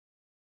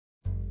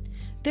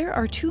There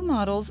are two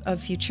models of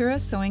Futura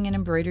sewing and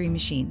embroidery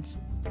machines,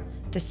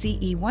 the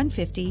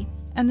CE150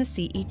 and the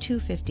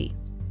CE250.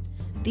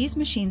 These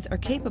machines are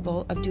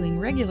capable of doing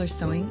regular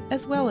sewing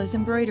as well as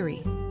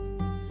embroidery.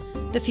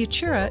 The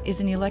Futura is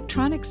an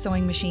electronic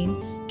sewing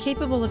machine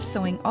capable of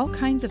sewing all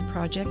kinds of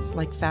projects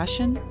like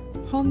fashion,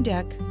 home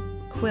dec,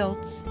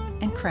 quilts,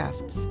 and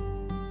crafts.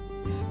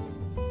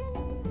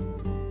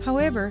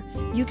 However,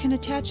 you can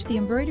attach the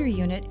embroidery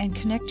unit and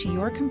connect to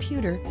your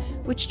computer,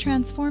 which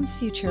transforms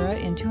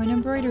Futura into an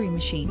embroidery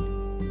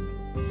machine.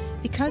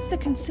 Because the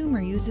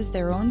consumer uses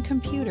their own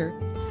computer,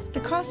 the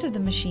cost of the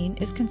machine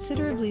is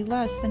considerably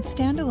less than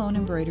standalone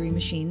embroidery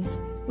machines,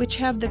 which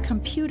have the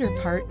computer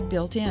part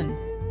built in.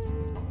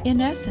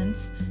 In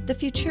essence, the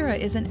Futura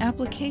is an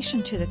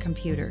application to the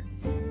computer.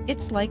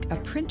 It's like a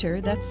printer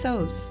that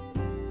sews.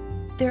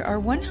 There are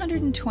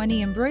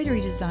 120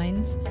 embroidery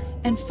designs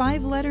and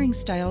 5 lettering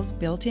styles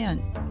built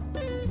in.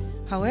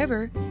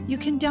 However, you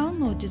can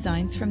download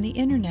designs from the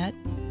internet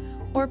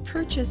or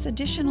purchase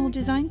additional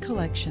design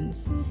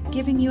collections,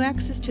 giving you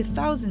access to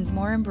thousands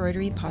more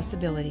embroidery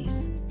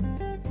possibilities.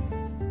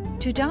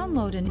 To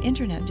download an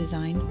internet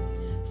design,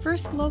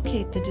 first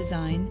locate the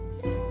design,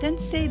 then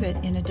save it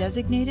in a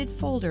designated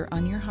folder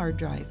on your hard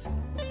drive.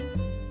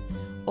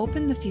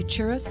 Open the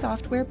Futura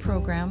software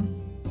program,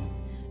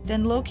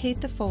 then locate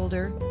the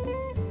folder,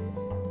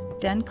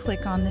 then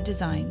click on the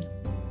design.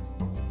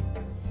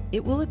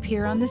 It will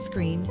appear on the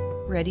screen,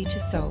 ready to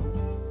sew.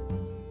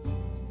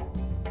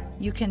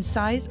 You can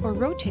size or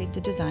rotate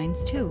the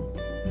designs too.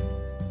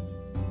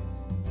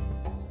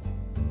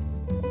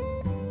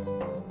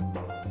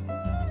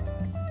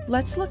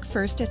 Let's look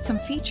first at some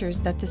features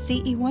that the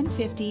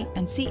CE150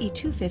 and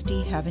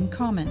CE250 have in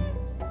common.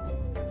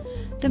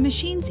 The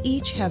machines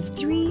each have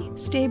 3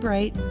 Stay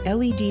Bright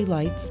LED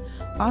lights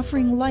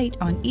offering light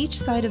on each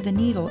side of the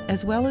needle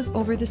as well as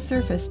over the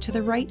surface to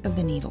the right of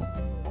the needle.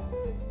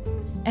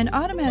 An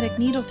automatic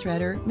needle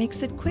threader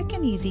makes it quick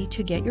and easy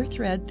to get your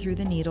thread through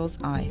the needle's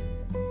eye.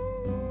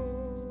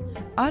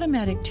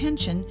 Automatic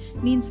tension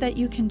means that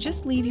you can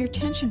just leave your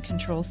tension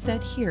control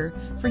set here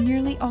for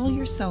nearly all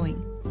your sewing,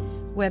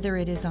 whether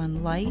it is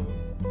on light,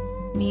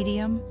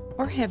 medium,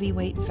 or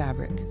heavyweight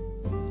fabric.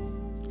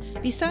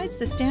 Besides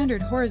the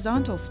standard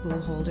horizontal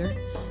spool holder,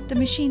 the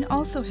machine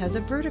also has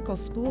a vertical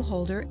spool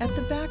holder at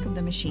the back of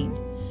the machine,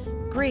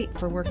 great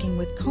for working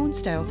with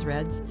cone-style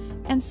threads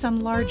and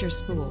some larger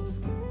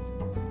spools.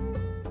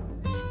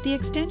 The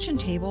extension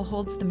table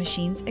holds the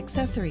machine's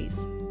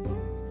accessories.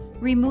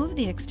 Remove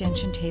the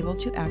extension table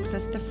to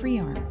access the free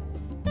arm,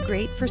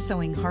 great for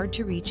sewing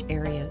hard-to-reach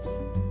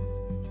areas.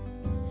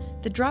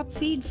 The drop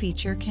feed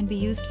feature can be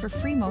used for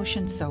free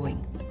motion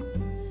sewing.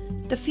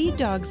 The feed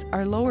dogs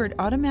are lowered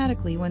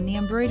automatically when the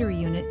embroidery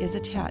unit is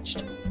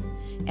attached,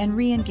 and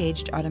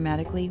re-engaged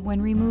automatically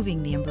when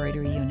removing the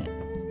embroidery unit.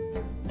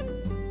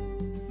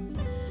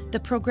 The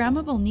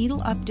programmable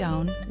needle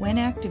up-down, when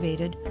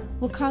activated,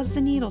 will cause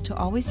the needle to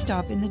always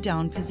stop in the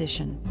down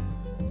position.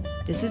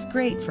 This is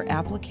great for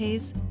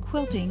appliques,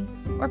 quilting,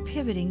 or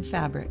pivoting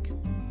fabric.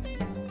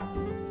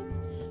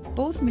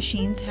 Both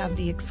machines have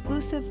the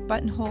exclusive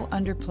buttonhole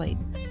underplate.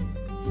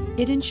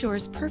 It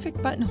ensures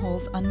perfect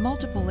buttonholes on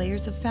multiple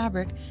layers of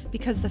fabric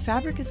because the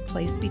fabric is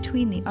placed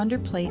between the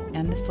underplate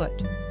and the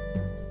foot.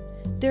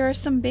 There are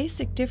some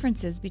basic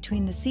differences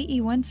between the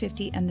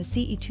CE150 and the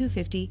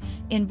CE250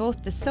 in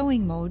both the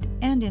sewing mode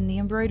and in the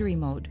embroidery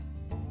mode.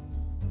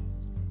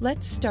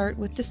 Let's start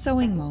with the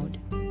sewing mode.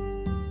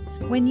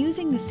 When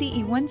using the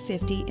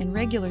CE150 in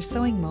regular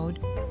sewing mode,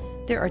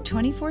 there are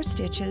 24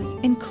 stitches,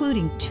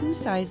 including 2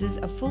 sizes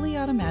of fully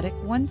automatic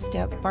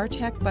one-step bar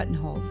tack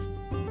buttonholes.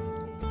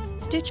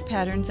 Stitch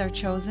patterns are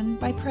chosen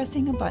by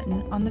pressing a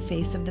button on the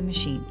face of the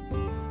machine.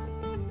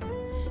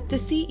 The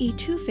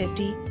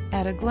CE250,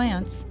 at a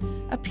glance,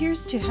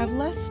 appears to have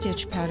less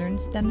stitch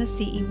patterns than the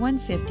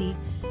CE150,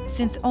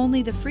 since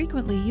only the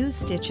frequently used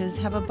stitches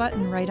have a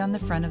button right on the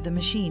front of the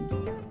machine.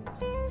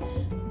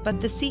 But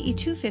the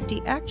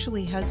CE250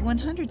 actually has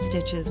 100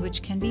 stitches,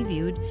 which can be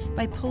viewed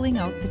by pulling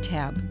out the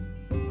tab.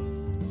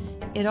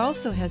 It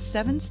also has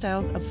 7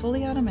 styles of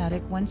fully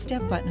automatic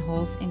one-step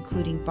buttonholes,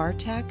 including bar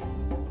tack,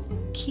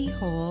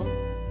 keyhole,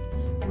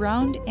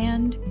 round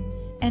end,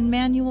 and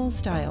manual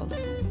styles.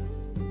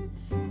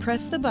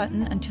 Press the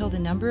button until the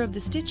number of the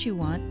stitch you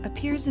want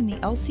appears in the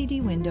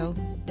LCD window,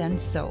 then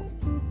sew.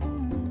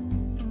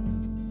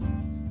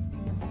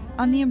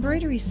 On the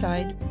embroidery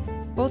side,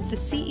 both the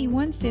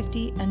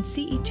CE150 and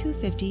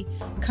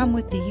CE250 come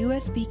with the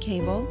USB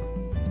cable,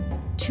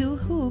 2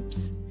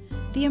 hoops,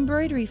 the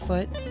embroidery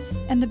foot,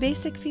 and the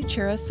basic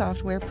Futura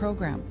software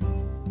program.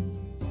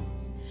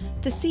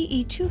 The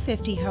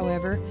CE250,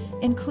 however,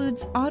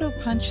 includes Auto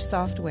Punch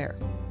software.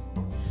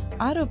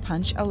 Auto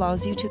Punch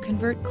allows you to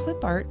convert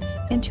clip art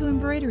into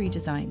embroidery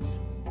designs.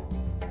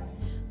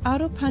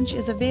 Auto Punch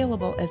is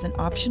available as an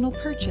optional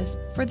purchase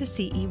for the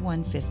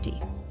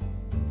CE150.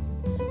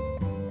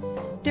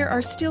 There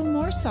are still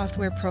more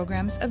software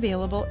programs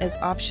available as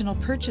optional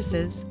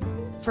purchases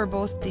for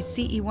both the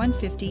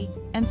CE150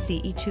 and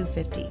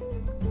CE250.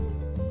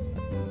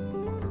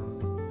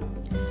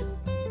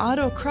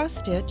 Auto Cross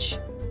Stitch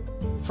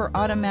for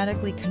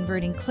automatically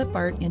converting clip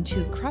art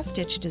into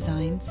cross-stitch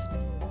designs,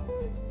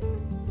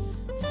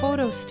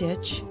 Photo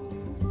Stitch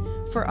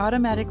for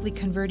automatically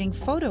converting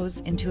photos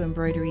into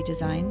embroidery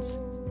designs,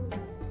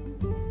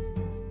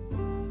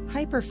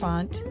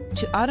 Hyperfont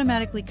to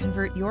automatically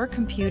convert your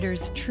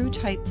computer's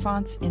TrueType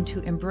fonts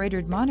into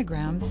embroidered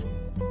monograms.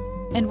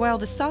 And while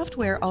the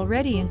software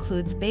already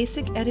includes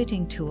basic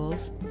editing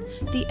tools,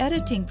 the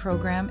editing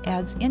program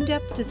adds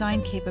in-depth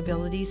design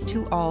capabilities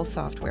to all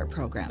software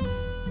programs.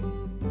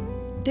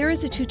 There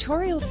is a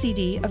tutorial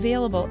CD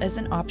available as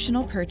an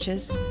optional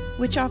purchase,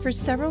 which offers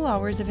several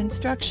hours of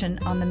instruction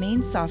on the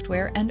main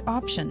software and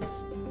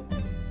options.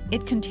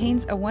 It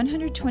contains a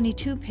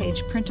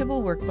 122-page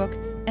printable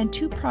workbook and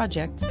 2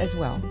 projects as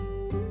well.